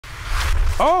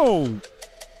Oh,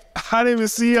 I didn't even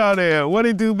see y'all there. What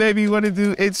it do, baby? What it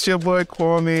do? It's your boy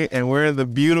Kwame, and we're in the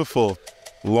beautiful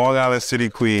Long Island City,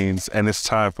 Queens, and it's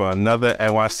time for another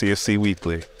NYCFC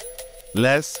Weekly.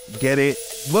 Let's get it,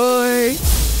 boy!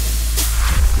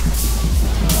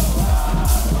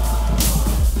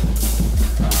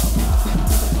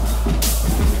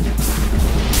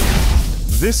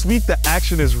 This week, the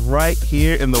action is right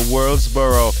here in the world's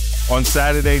borough. On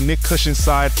Saturday, Nick Cushing's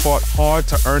side fought hard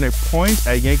to earn a point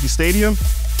at Yankee Stadium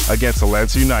against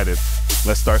Atlanta United.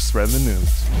 Let's start spreading the news.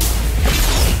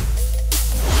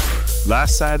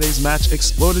 Last Saturday's match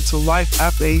exploded to life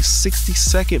after a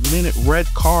 62nd minute red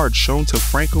card shown to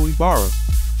Franco Ibarra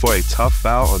for a tough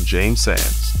foul on James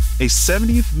Sands. A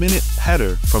 70th minute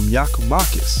header from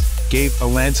Yakumakis gave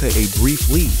Atlanta a brief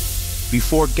lead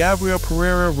before Gabriel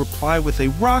Pereira replied with a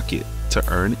rocket to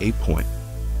earn a point.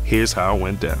 Here's how it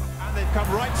went down. And they've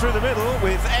come right through the middle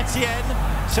with Etienne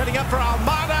setting up for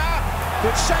Almada.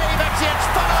 Good save, Etienne's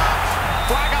far.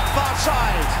 Flag up far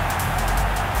side.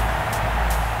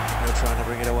 They're trying to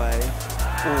bring it away.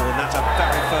 Oh, and that's a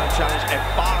very firm challenge.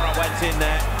 Ibarra went in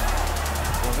there.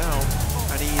 Well now,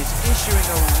 and he is issuing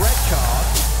a red card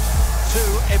to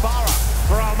Ibarra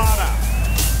for Almada.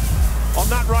 On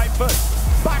that right foot.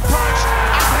 Back post,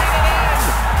 and headed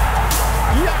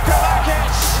in!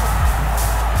 Yakumakis!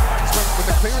 When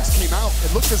the clearance came out,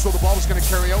 it looked as though the ball was going to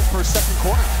carry out for a second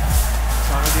corner.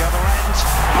 Time at the other end.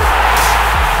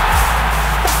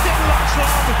 That didn't last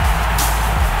long.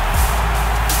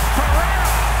 Pereira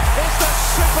is the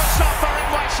super sub for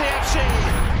NYCFC.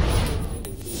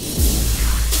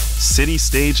 City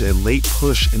staged a late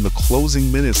push in the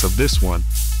closing minutes of this one,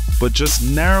 but just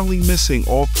narrowly missing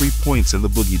all 3 points in the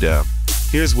boogie down.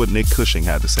 Here's what Nick Cushing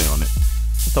had to say on it.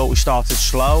 I thought we started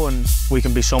slow and we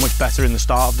can be so much better in the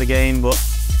start of the game, but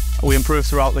we improved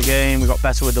throughout the game, we got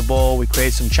better with the ball, we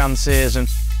created some chances, and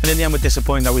in the end we're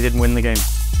disappointed that we didn't win the game.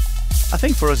 I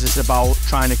think for us it's about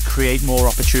trying to create more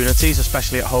opportunities,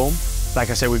 especially at home. Like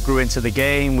I said, we grew into the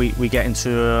game, we get into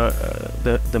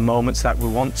the moments that we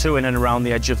want to in and around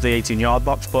the edge of the 18-yard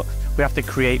box, but we have to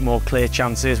create more clear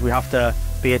chances. We have to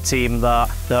be a team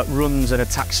that runs and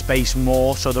attacks space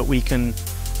more so that we can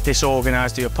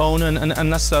disorganise the opponent,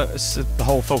 and that's the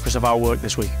whole focus of our work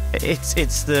this week.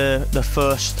 It's the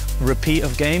first repeat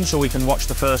of games, so we can watch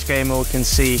the first game and we can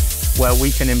see where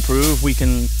we can improve. We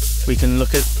can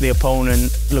look at the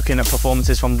opponent, looking at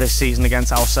performances from this season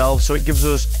against ourselves, so it gives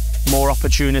us more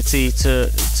opportunity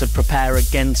to prepare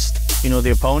against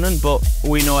the opponent. But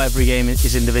we know every game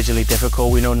is individually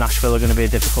difficult. We know Nashville are going to be a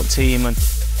difficult team, and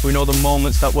we know the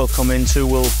moments that we'll come into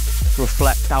will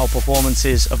reflect our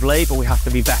performances of late, but we have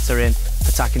to be better in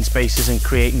attacking spaces and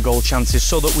creating goal chances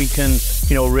so that we can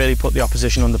really put the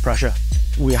opposition under pressure.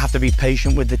 We have to be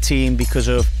patient with the team because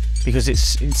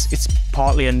it's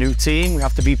partly a new team. We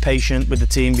have to be patient with the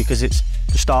team because it's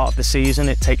the start of the season.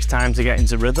 It takes time to get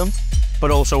into rhythm,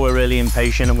 but also we're really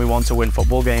impatient and we want to win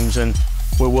football games, and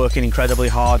we're working incredibly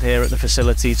hard here at the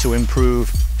facility to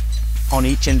improve on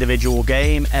each individual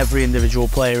game. Every individual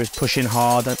player is pushing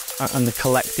hard, and the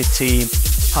collective team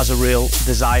has a real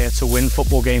desire to win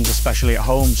football games, especially at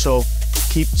home. So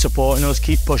keep supporting us,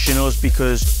 keep pushing us,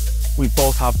 because we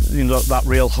both have that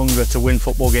real hunger to win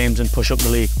football games and push up the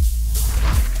league.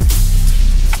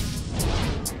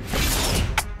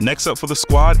 Next up for the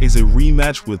squad is a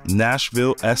rematch with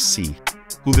Nashville SC,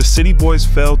 who the City Boys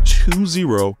fell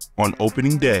 2-0 on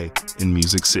opening day in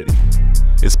Music City.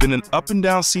 It's been an up and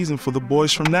down season for the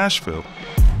boys from Nashville.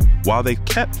 While they've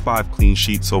kept 5 clean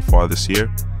sheets so far this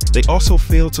year, they also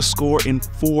failed to score in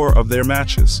 4 of their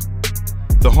matches.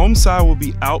 The home side will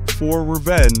be out for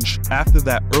revenge after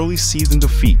that early season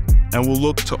defeat and will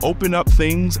look to open up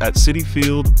things at Citi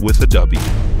Field with a W.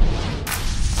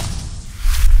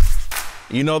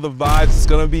 You know the vibes is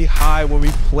gonna be high when we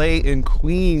play in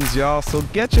Queens, y'all. So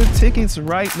get your tickets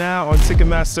right now on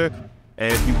Ticketmaster.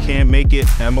 And if you can't make it,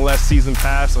 MLS Season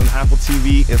Pass on Apple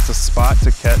TV is the spot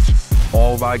to catch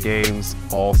all of our games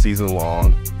all season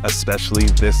long, especially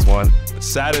this one,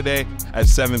 Saturday at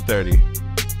 7:30.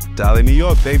 Dale New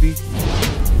York, baby.